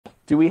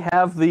Do we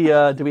have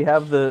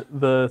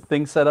the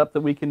thing set up that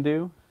we can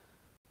do?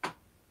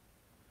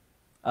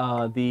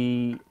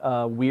 The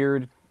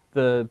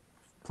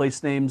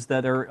place names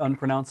that are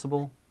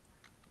unpronounceable.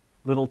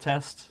 Little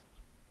test.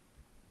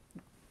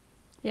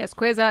 Yes,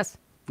 quiz us.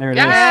 There it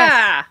is.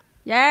 Yeah.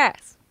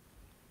 Yes.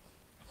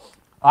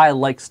 I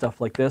like stuff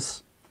like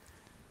this.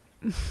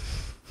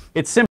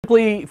 It's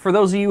simply, for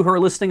those of you who are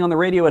listening on the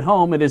radio at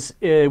home, it is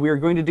we are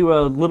going to do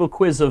a little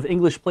quiz of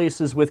English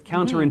places with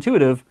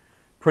counterintuitive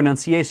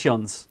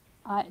pronunciations.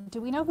 Do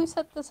we know who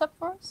set this up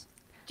for us?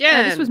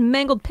 Jen. This was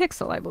Mangled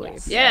Pixel, I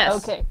believe.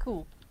 Yes. Okay,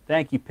 cool.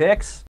 Thank you,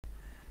 Pix.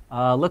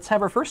 Let's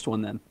have our first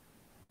one then.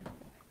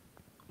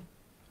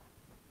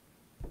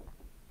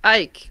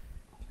 Ike.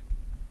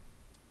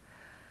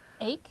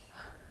 Ake?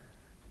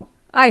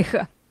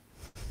 Eiche.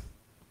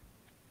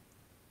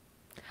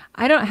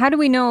 I don't. How do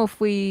we know if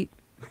we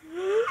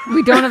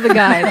don't have the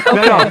guide?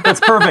 Okay. No, that's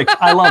perfect.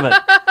 I love it.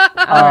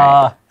 All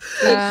right.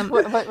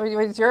 What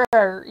was your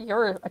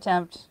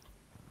attempt?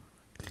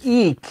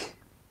 Eek.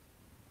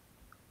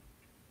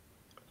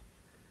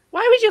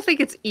 Why would you think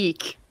it's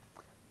eek?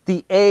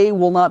 The A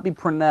will not be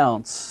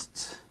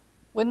pronounced.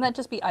 Wouldn't that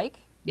just be Ike?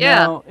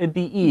 Yeah. No, it'd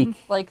be eek.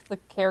 Like the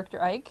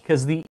character Ike?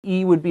 Because the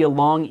E would be a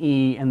long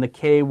E, and the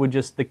K would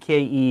just, the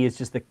K-E is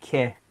just the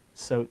K.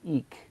 So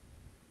eek.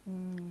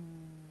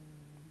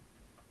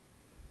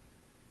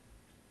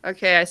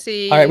 Okay, I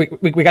see. All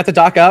right, we got the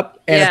doc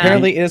up, and Yeah.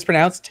 apparently it is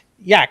pronounced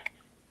yak.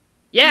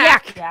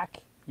 Yak. Yak.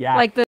 Yeah.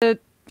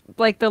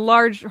 Like the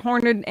large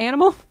horned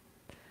animal.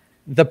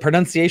 The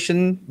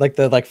pronunciation, like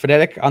the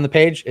phonetic on the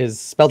page, is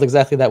spelled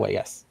exactly that way.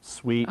 Yes.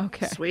 Sweet.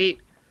 Okay. Sweet.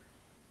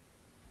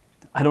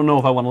 I don't know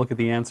if I want to look at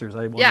the answers.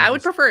 Yeah, I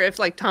would prefer if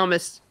like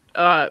Thomas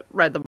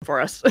read them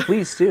for us.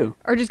 Please do.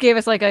 Or just gave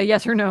us like a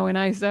yes or no in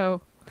ISO.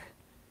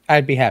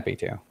 I'd be happy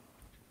to.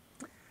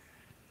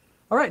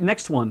 All right,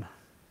 next one.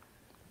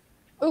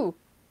 Ooh,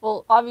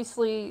 well,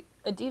 obviously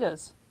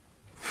Adidas.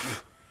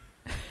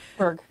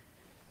 Berg.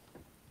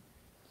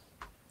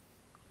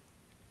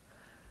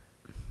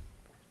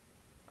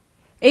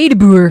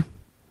 Edebuer.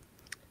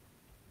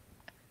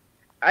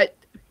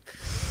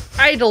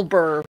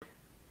 Heidelberg.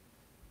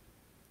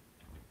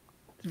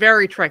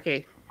 Very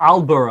tricky.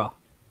 Albura.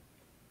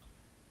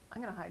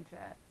 I'm gonna hide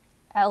chat.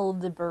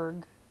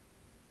 Aldeburg.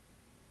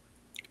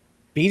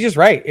 Beej is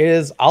right. It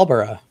is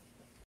Albura.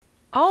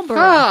 Albert.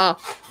 Huh.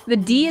 The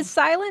D is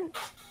silent.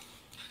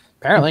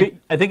 Apparently.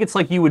 I think it's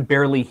like you would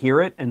barely hear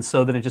it, and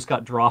so then it just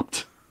got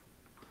dropped.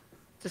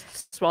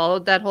 Just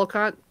swallowed that whole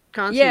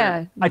consonant.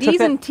 Yeah. I took D's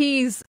that- and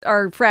T's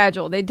are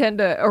fragile. They tend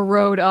to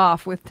erode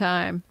off with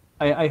time.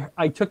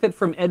 I took that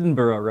from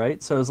Edinburgh,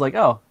 right? So I was like,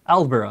 oh,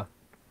 Albura.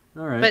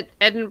 All right. But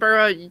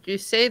Edinburgh, you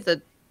say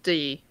the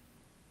D.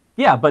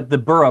 yeah, but the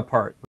borough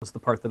part was the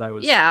part that I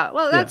was... Yeah,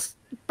 well, that's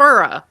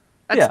borough.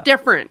 That's Yeah.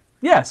 different.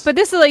 Yes. But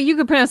this is like, you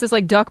could pronounce this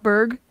like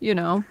Duckburg, you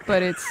know,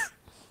 but it's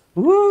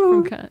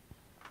Woo! from kind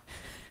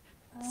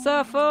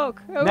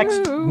Suffolk.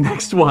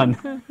 Next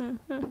one.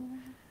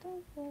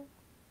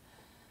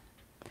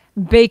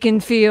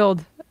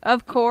 Baconfield.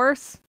 Of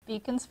course.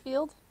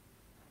 Beaconsfield?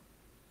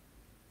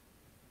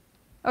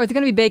 Oh, it's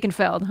going to be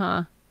Baconfeld,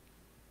 huh?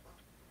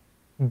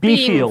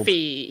 Beefield.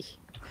 Beanfee.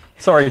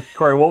 Sorry,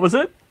 Corey, what was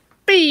it?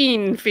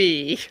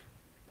 Beanfee.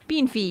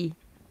 Beanfee.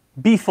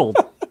 Beefield.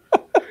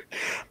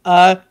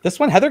 This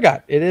one Heather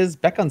got. It is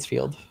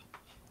Beaconsfield.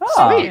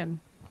 Ah, Sweet.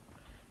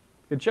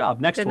 good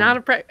job. Next Did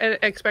one. not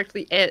expect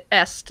the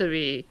S to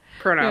be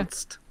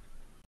pronounced.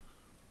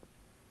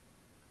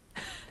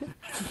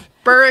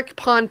 Berwick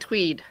upon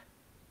Tweed.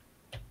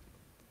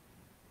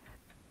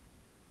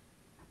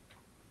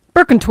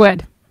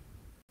 Birkentved.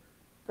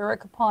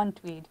 Berwick upon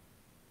Tweed.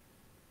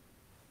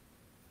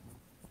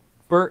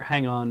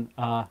 Hang on.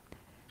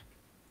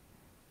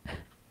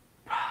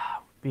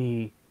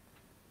 Be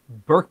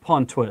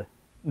Burkpon-Twee.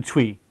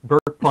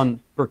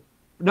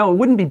 No, it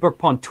wouldn't be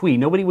Burkpon-Twee.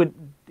 Nobody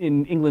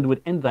in England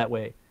would end that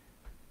way.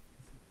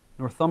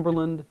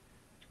 Northumberland,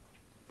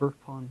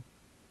 Burkpon.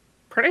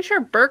 Pretty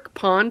sure Burke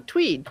upon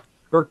Tweed.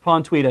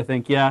 Burkpon-Tweed, I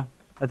think, yeah.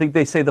 I think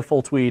they say the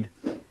full Tweed.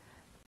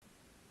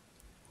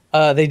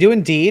 They do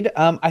indeed.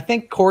 I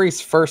think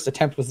Corey's first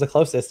attempt was the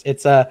closest.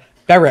 It's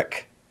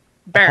Berwick.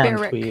 Berwick.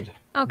 upon Tweed.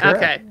 Okay.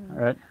 Okay. All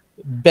right.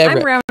 Berwick.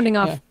 I'm rounding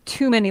off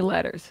too many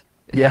letters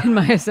Yeah. in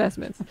my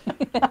assessments.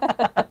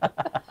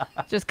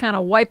 Just kind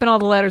of wiping all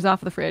the letters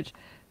off the fridge.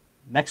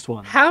 Next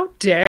one. How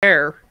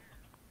dare.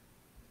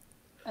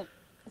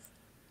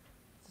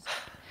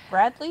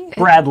 Bradley?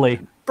 Bradley.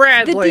 The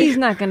Bradley. D's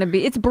not going to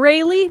be. It's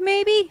Brayley,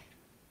 maybe?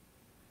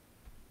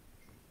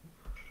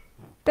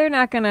 They're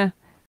not going to.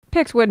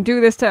 Pix wouldn't do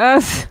this to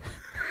us.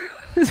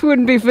 This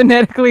wouldn't be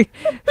phonetically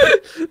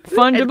It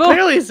fungible.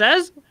 clearly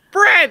says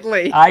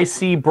Bradley. I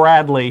see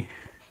Bradley.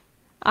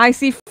 I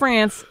see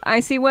France. I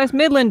see West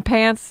Midland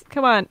pants.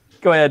 Come on.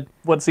 Go ahead.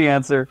 What's the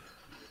answer?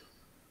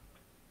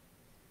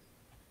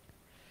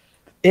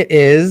 It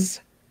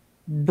is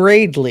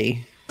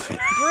Braidley.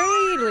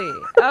 Brayley.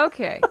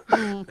 Okay.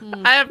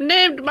 I have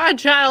named my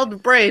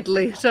child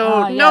Braidley,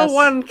 so no yes.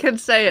 one can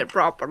say it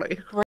properly.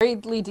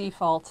 Bravely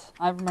Default.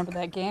 I remember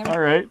that game. All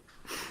right.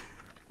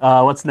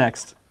 What's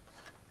next?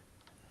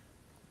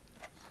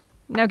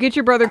 Now get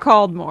your brother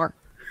Caldmore.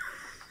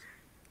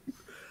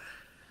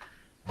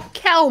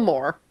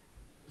 Calmore.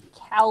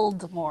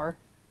 Caldmore.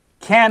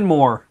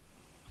 Canmore.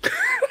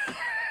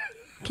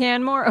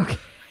 Canmore? Okay.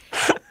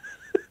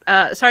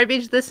 Sorry,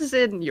 Beach, this is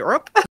in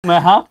Europe?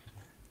 Uh-huh.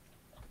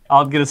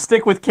 I'm going to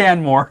stick with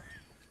Canmore.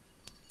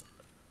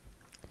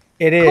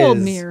 It is.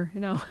 Coldmere,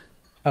 no.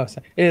 Oh,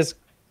 sorry. It is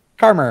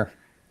Carmer.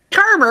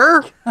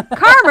 Carmer!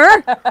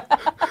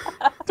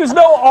 Carmer? There's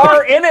no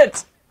R in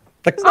it.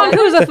 On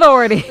whose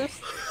authority?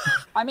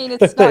 I mean,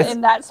 it's not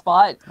in that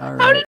spot. All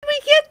How did we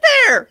get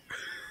there?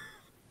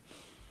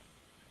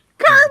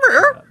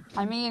 Carmer!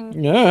 I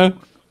mean, Yeah.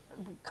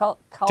 Cal-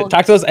 Talk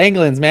to those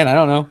Anglins, man. I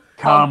don't know.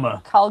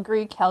 Comma.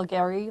 Calgary,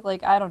 Calgary.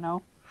 Like, I don't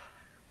know.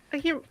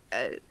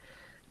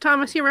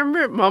 Thomas, you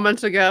remember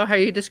moments ago how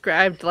you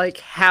described like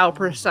how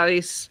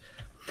precise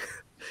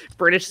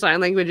British Sign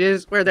Language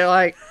is, where they're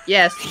like,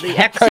 yes, the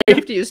X you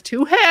have to use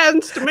two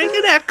hands to make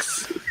an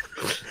X.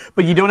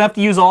 But you don't have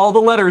to use all the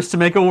letters to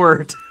make a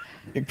word.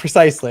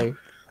 Precisely.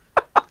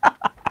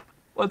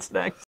 What's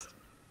next?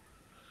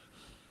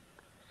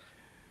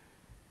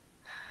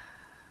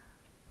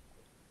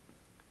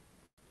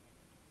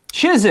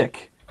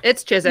 Chiswick.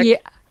 It's Chiswick. Yeah,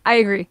 I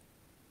agree.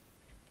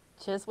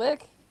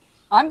 Chiswick.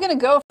 I'm gonna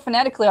go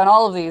phonetically on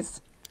all of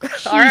these.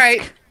 All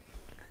right.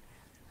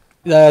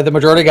 The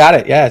majority got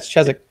it. Yeah, it's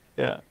Chiswick.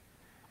 Yeah.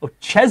 Oh,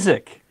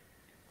 Chiswick.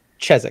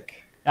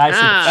 Chiswick. I said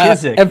Ah.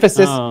 Chiswick.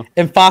 Emphasis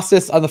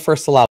Oh. on the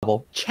first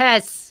syllable.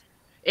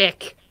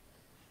 Chess-ick.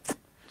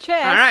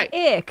 Chess. All right.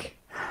 Ick.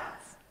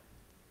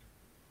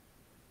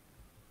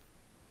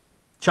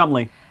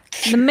 Chumley.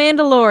 The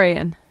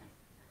Mandalorian.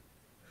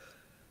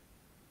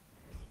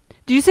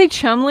 Did you say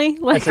Chumley?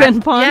 Like said-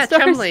 Ben Pawn Yeah,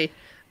 Stars? Chumley.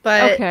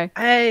 But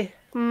Okay.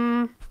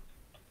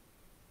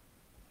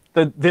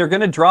 They're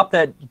going to drop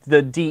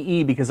the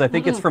DE because I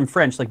think it's from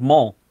French, like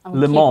mont. I'm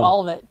Le gonna keep mont.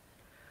 all of it.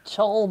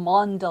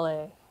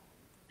 Cholmondeley.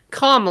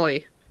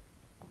 calmly.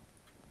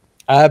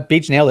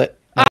 Beach nailed it.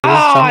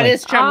 Oh, it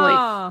is Chumley.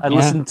 Ah. I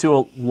listened to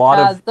a lot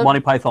of the- Monty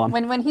Python.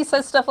 When he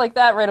says stuff like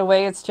that right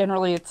away, it's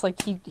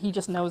like he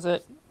just knows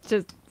it.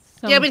 Just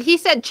Yeah, but he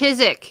said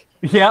Chiswick.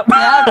 Yep.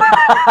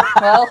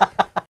 Well,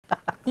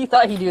 he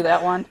thought he knew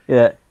that one.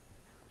 Yeah.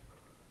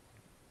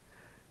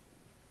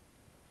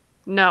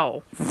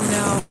 No.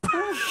 no.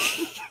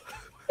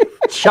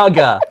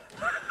 Chugga.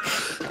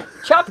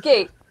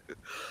 Chopgate.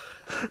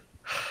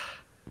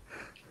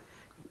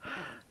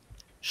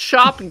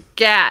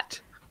 Shopgat.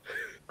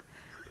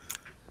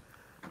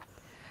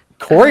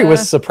 Corey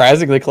was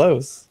surprisingly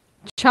close.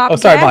 Chop Oh,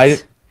 sorry, Gat? Molly.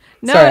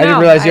 No, Sorry, I no, didn't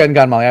realize you hadn't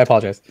gone, Molly. I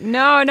apologize.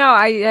 No,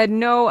 I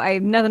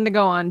have nothing to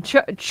go on.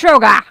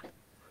 Choga.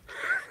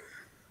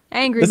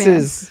 Angry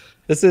man.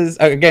 This is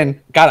again,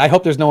 God, I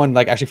hope there's no one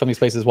like actually from these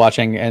places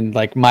watching and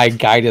like my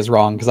guide is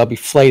wrong because I'll be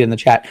flayed in the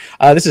chat.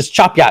 This is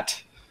Chop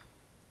Yacht.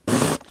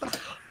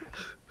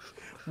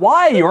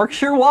 Why,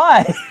 Yorkshire?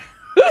 Why?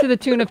 To the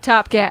tune of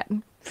Top Cat.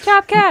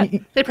 Top Cat.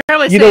 They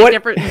probably You know say it what?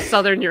 different in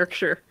Southern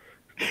Yorkshire.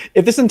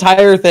 If this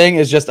entire thing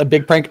is just a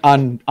big prank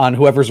on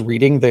whoever's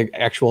reading the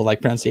actual like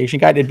pronunciation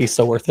guide, it'd be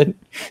so worth it.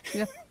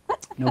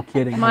 No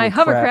kidding. My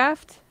holy crap.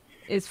 hovercraft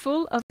is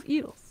full of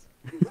eels.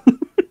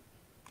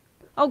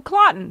 Oh,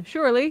 Clotton,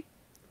 surely.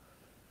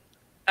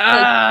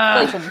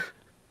 Clayton.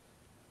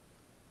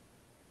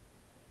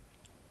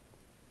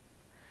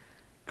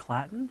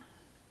 Clatton?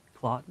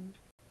 Clotton?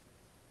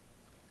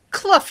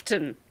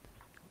 Clufton.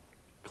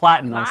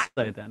 Clatton, I'll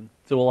say then.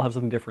 So we'll have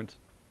something different.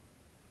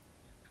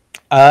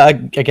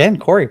 Again,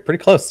 Corey,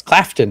 pretty close.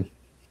 Clafton.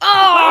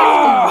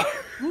 Oh!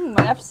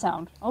 My F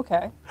sound.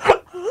 Okay.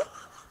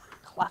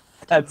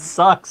 Cleft. That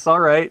sucks. All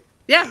right.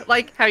 Yeah,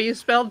 like how you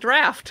spell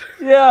draft.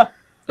 Yeah.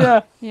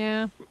 Yeah.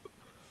 Yeah.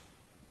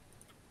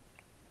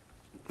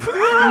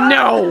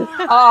 No.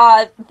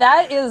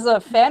 That is a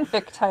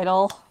fanfic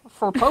title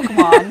for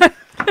Pokemon.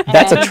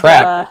 That's a And,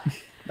 trap.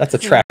 That's a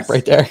trap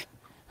right there.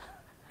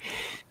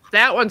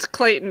 That one's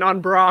Clayton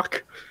on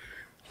Brock.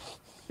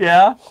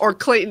 Yeah. Or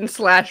Clayton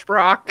 /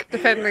 Brock,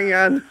 depending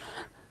on.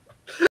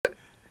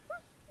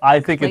 I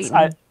think it's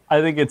Clayton.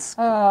 I think it's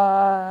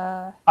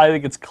I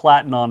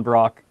Clatton on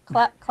Brock.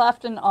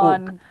 Clafton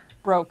on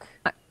Broke.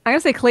 I'm going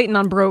to say Clayton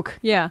on Broke.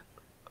 Yeah.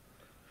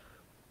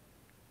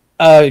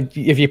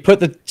 If you put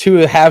the two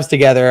halves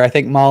together, I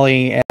think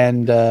Molly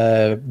and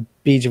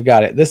Beej have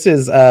got it. This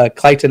is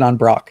Clayton on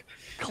Brock.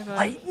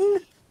 Clayton?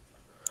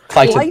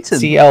 Clayton. Clayton.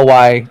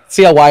 CLY.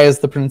 CLY is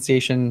the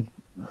pronunciation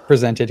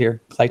presented here.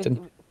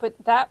 Clayton. But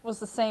that was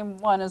the same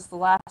one as the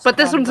last. But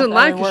this one one's in with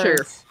other Lancashire.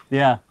 words.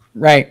 Yeah.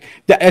 Right.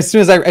 As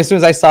soon as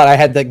I saw it, I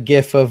had that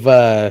GIF of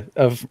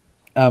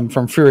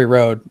from Fury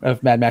Road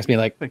of Mad Max being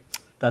like,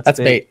 "That's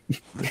bait."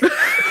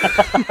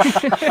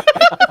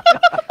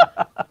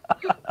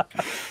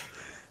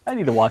 I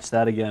need to watch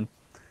that again.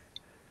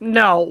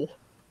 No.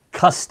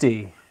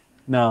 Custy.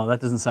 No, that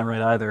doesn't sound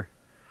right either.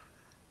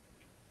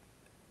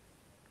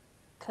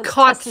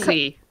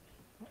 Cotsy.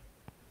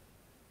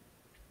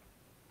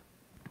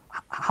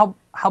 How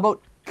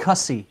about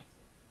cussy?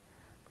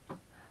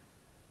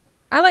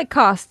 I like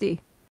Costy.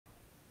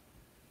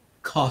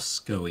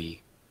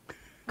 Costco-y.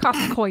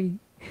 Costcoy.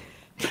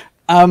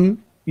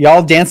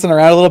 Y'all dancing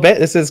around a little bit.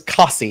 This is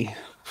Cossi.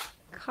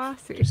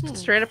 Costy.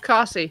 Straight up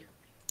Cossy.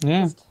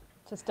 Yeah.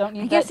 Just don't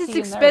need I guess that it's T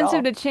in there at all.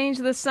 expensive to change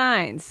the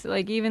signs.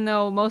 Like, even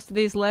though most of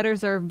these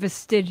letters are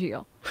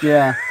vestigial.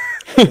 Yeah.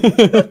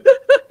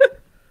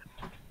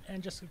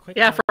 And just a quick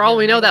Yeah, note for all here,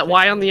 we know, that another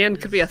Y on the thing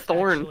end could be a is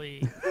thorn.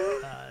 actually,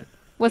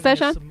 What's giving that, us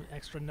Sean? some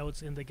extra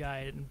notes in the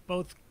guide. And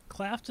both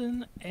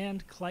Clafton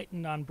and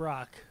Clyton on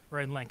Brock were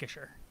in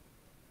Lancashire.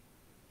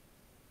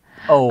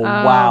 Oh,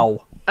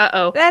 wow.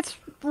 Uh-oh. That's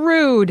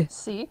rude.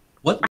 See?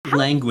 What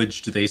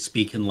language do they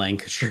speak in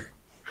Lancashire?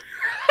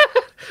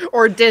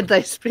 Or did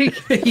they speak?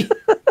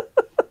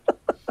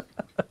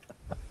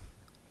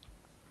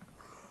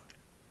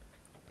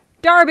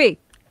 Darby.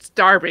 It's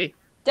Darby.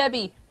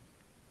 Debbie.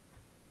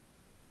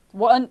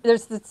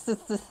 There's this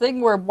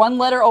thing where one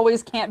letter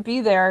always can't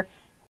be there.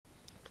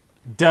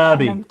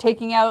 Debbie. I'm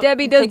taking out.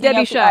 Debbie I'm does taking out the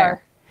Derbyshire.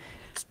 R.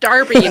 It's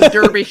Darby in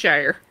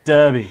Derbyshire.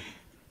 Debbie.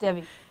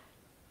 Debbie.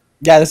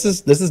 Yeah, this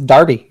is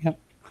Darby. Yep.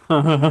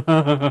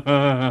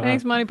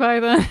 Thanks, Monty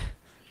Python.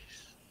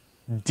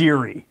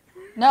 Deary.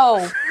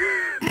 No.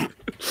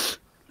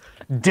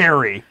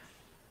 Dairy.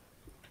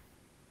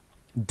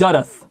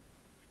 Duddeth.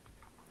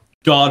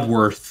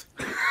 Dodworth.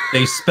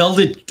 They spelled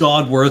it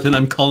Dodworth, and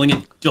I'm calling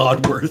it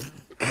Dodworth.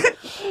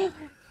 They want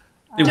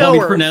me to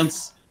Doworth.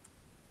 pronounce.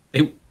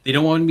 They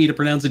don't want me to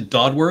pronounce it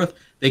Dodworth.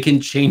 They can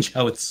change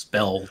how it's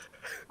spelled.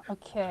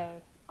 Okay.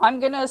 I'm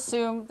gonna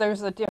assume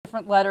there's a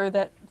different letter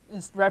that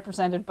is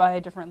represented by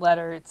a different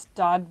letter. It's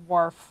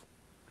Dodwarf.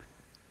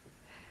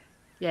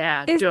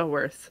 Yeah, Is-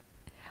 Doworth.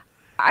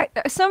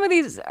 Some of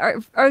these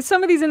are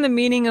some of these in the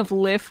meaning of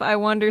liff. I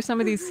wonder. Some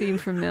of these seem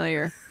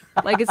familiar.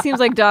 Like, it seems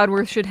like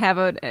Dodworth should have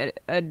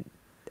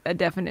a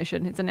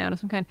definition. It's a noun of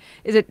some kind.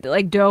 Is it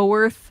like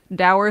Doworth?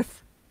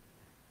 Doworth?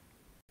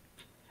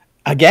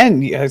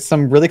 Again, yeah,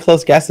 some really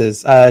close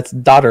guesses. It's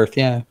Dodderth,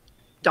 yeah.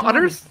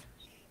 Daughters?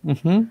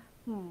 Mm-hmm.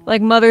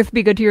 Like motherth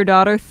be good to your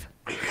daughterth?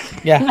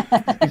 Yeah,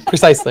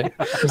 precisely.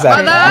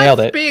 Exactly. Mother, Nailed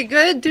it. be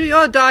good to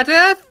your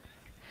daughter.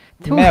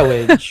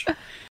 Marriage.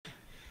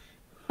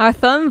 Our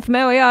thumbs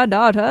marry our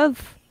daughters.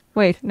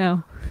 Wait,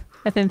 no.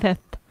 I think that.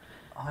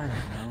 I don't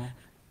know.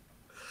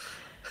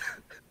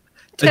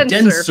 A Tensor.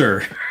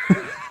 denser.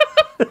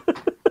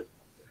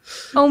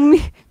 Oh,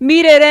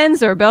 meet Ed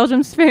Enzer,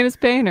 Belgium's famous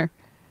painter.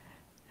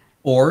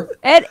 Or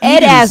Ed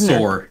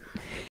Asner.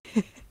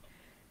 Edensor.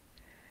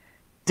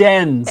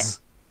 Dens.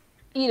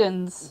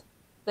 Edens.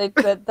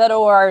 That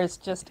OR is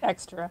just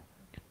extra.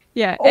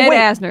 Yeah, Oh, Ed wait.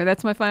 Asner.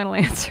 That's my final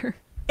answer.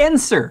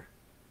 Enser.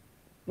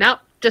 No,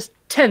 just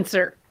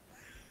Tensor.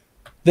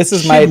 This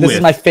is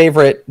my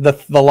favorite.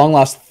 The long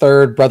lost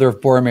third brother of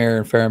Boromir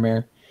and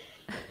Faramir.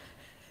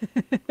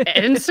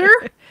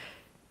 Enser?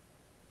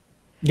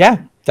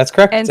 Yeah, that's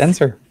correct. It's Ens-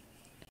 Enser.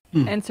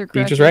 Enzer correct.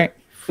 Beach is right.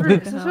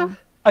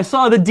 I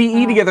saw the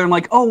DE together. I'm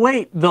like, oh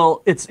wait,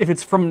 if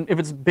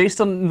it's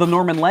based on the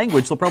Norman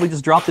language, they'll probably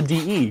just drop the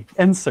DE.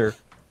 Enser.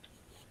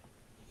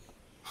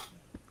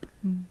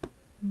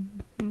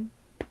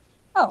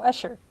 Oh,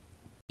 Escher.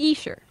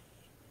 Escher.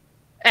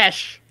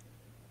 Esh.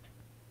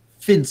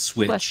 Fid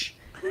switch.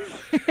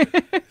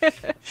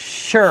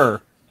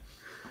 Sure.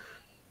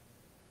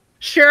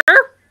 Sure?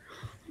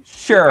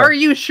 Sure. Are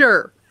you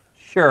sure?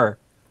 Sure.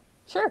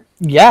 Sure.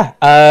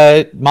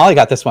 Yeah, Molly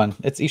got this one.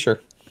 It's Escher.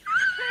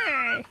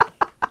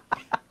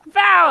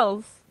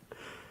 Vowels.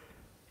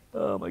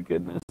 Oh my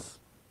goodness.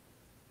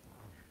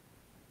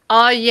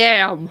 I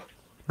am.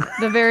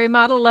 The very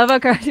model of a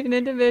cartoon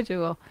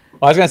individual. Well,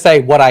 I was gonna say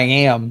what I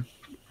am.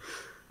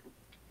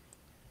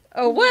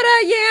 Oh, what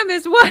I am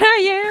is what I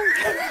am.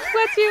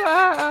 What you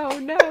are. Oh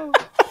no.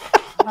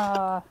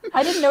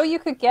 I didn't know you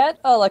could get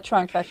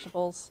electronic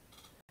vegetables.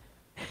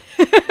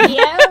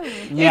 Yeah.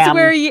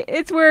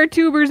 It's where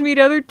tubers meet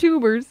other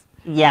tubers.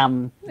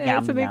 Yum.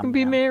 Yeah, so they can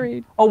be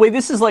married. Oh wait,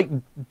 this is like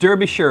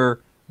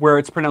Derbyshire, where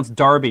it's pronounced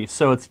Darby,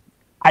 so it's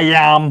I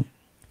am.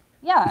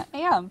 Yeah, I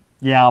am.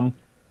 Yum.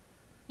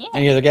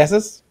 Any other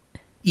guesses?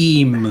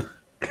 Eam.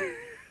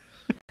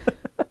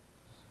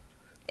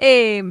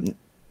 Aim.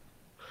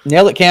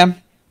 Nailed it, Cam.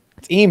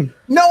 It's Eam.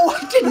 No,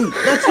 I didn't.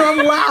 That's not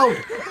allowed.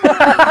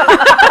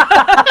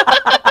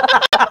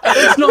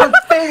 That's not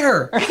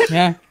fair.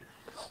 Yeah.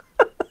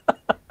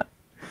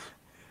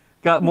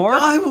 Got more?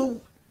 I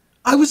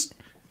was.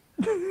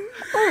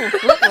 Oh,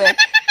 Flitwick.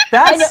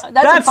 That's a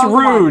that's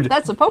Pokemon. rude.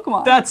 That's a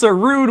Pokemon. That's a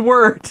rude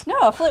word.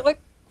 No, Flitwick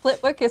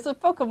is a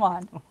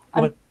Pokemon.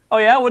 What? Oh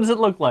yeah, what does it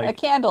look A like?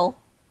 candle.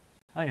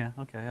 Oh yeah,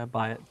 okay, I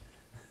buy it.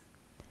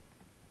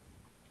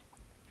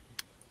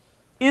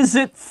 Is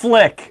it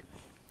Flick?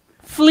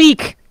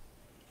 Fleek.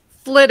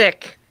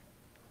 Flittick.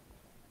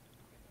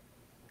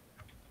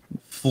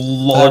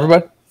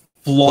 Everybody?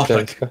 Flottic. Okay,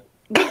 let's go.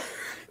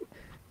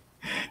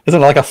 Isn't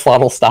it like a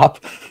flottle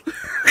stop?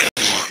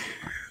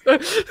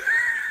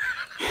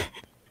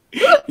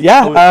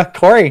 Yeah,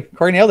 Corey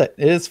nailed it.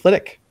 It is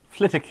Flitwick.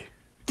 Flitwick.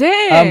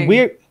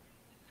 Dang.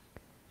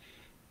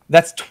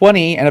 That's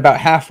 20 and about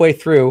halfway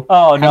through.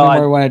 Oh, no. How many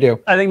more we want to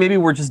do? I think maybe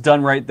we're just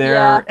done right there.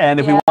 Yeah, And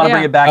if we yeah. want to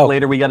bring it back Oh.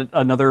 later, we got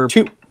another...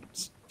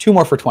 Two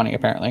more for 20,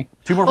 apparently.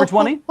 2 more for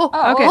 20? Oh,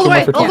 Okay. all the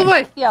way, For all the 20.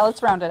 way. Yeah,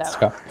 let's round it Let's out.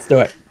 go. Let's do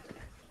it.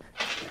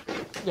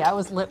 Yeah, it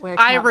was Litwick.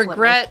 I not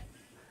regret.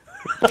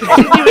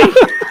 Flitwick.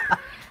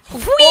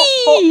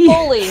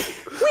 Foley.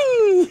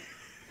 Whee!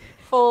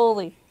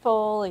 Foley.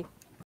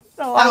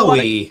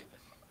 Owie.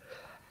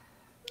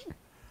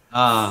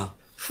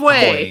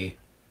 Fue.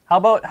 How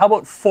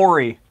about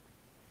Fory?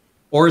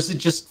 Or is it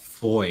just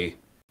foy?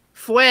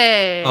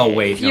 Fue. Oh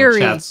wait, Fury.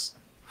 no, chat's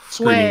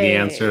screaming the Fue.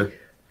 answer.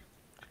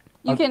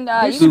 You can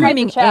You're you can write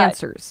screaming the chat,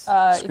 answers.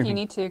 if you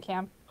need to,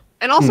 Cam.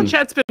 And also,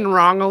 chat's been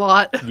wrong a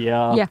lot.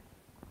 Yeah. Yeah.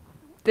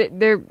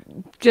 They're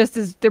just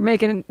as they're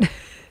making.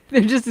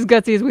 They're just as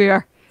gutsy as we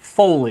are.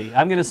 Foley.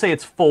 I'm going to say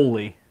it's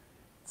Foley.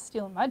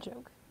 Stealing my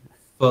joke.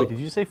 But Wait, did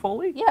you say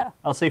Foley? Yeah.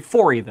 I'll say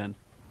Fory then.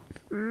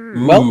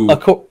 Well,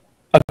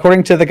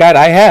 according to the guide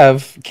I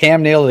have,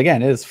 Cam nailed it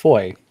again. It is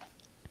Foy.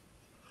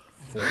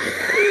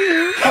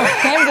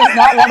 Cam does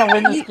not want to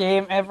win this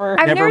game ever.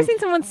 I've Never- never seen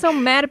someone so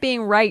mad at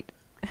being right.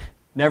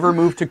 Never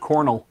move to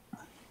Cornell.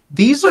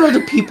 these are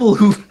the people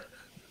who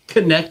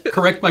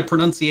correct my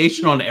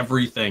pronunciation on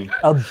everything.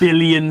 1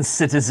 billion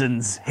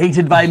citizens,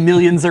 hated by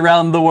millions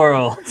around the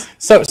world.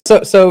 So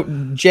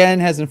Jen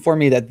has informed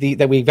me that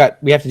we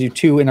have to do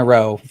 2 in a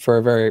row for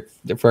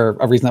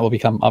a reason that will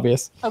become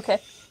obvious. Okay.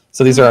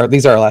 So these are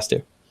our last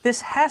 2.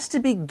 This has to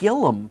be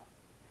Gillum.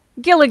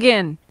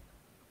 Gilligan.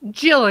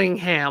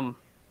 Gillingham.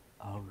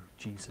 Oh,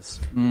 Jesus.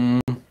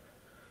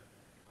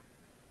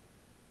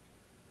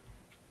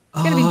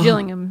 It's gonna be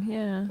Gillingham.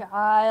 Yeah.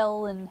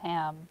 Kyle and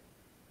Ham.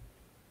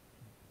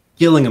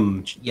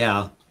 Gillingham,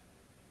 yeah.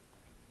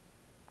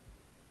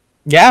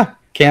 Yeah,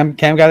 Cam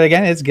got it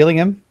again. It's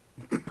Gillingham.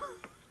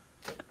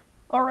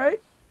 All right.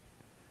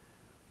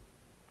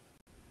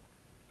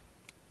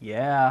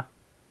 Yeah.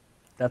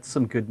 That's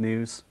some good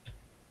news.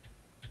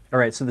 All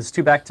right, so there's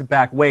 2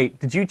 back-to-back. Wait,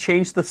 did you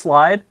change the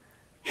slide?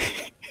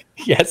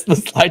 Yes, the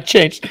slide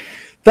changed.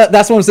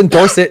 That's one was in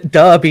Dorset.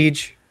 Duh,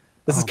 Beach.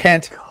 This is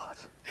Kent. God.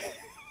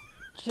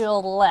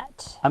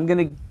 Gillette. I'm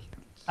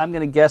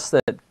gonna guess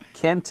that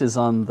Kent is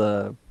on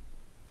the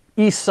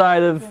east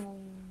side of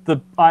the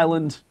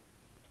island.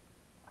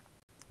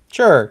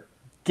 Sure.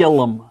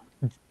 Gillum.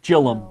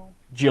 No.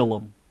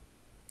 Gillum.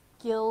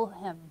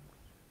 Gilham.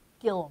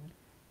 Gillum.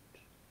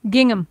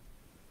 Gingham.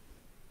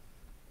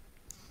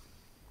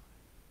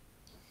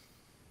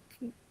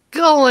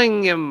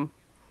 Gillingham.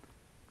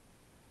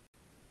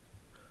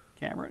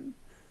 Cameron.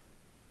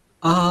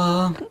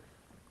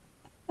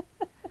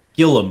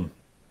 Gillum.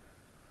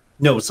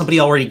 No, somebody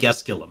already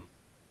guessed Gillum.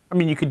 I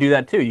mean, you could do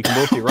that too. You can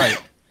both be right.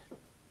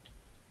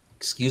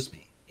 Excuse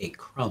me, a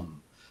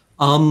crumb.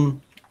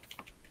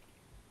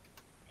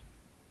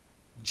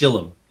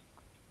 Gillum.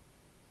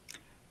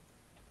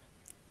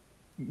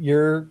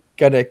 You're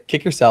gonna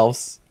kick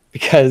yourselves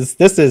because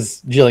this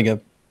is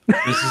Gillingham.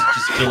 This is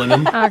just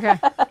Gillingham. Okay.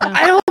 No.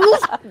 I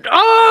almost.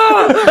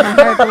 Oh! My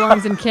heart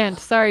belongs in Kent.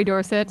 Sorry,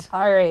 Dorset.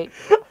 All right.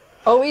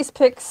 Always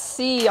pick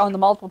C on the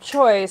multiple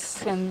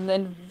choice, and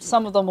then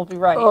some of them will be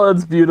right. Oh,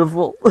 that's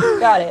beautiful.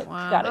 Got it.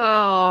 Wow. Got it.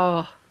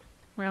 Oh.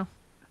 Well,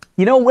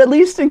 You know, at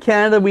least in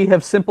Canada, we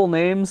have simple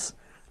names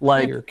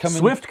like You're coming-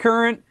 Swift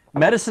Current,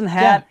 Medicine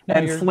Hat, no,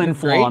 and you're Flin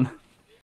great. Flon.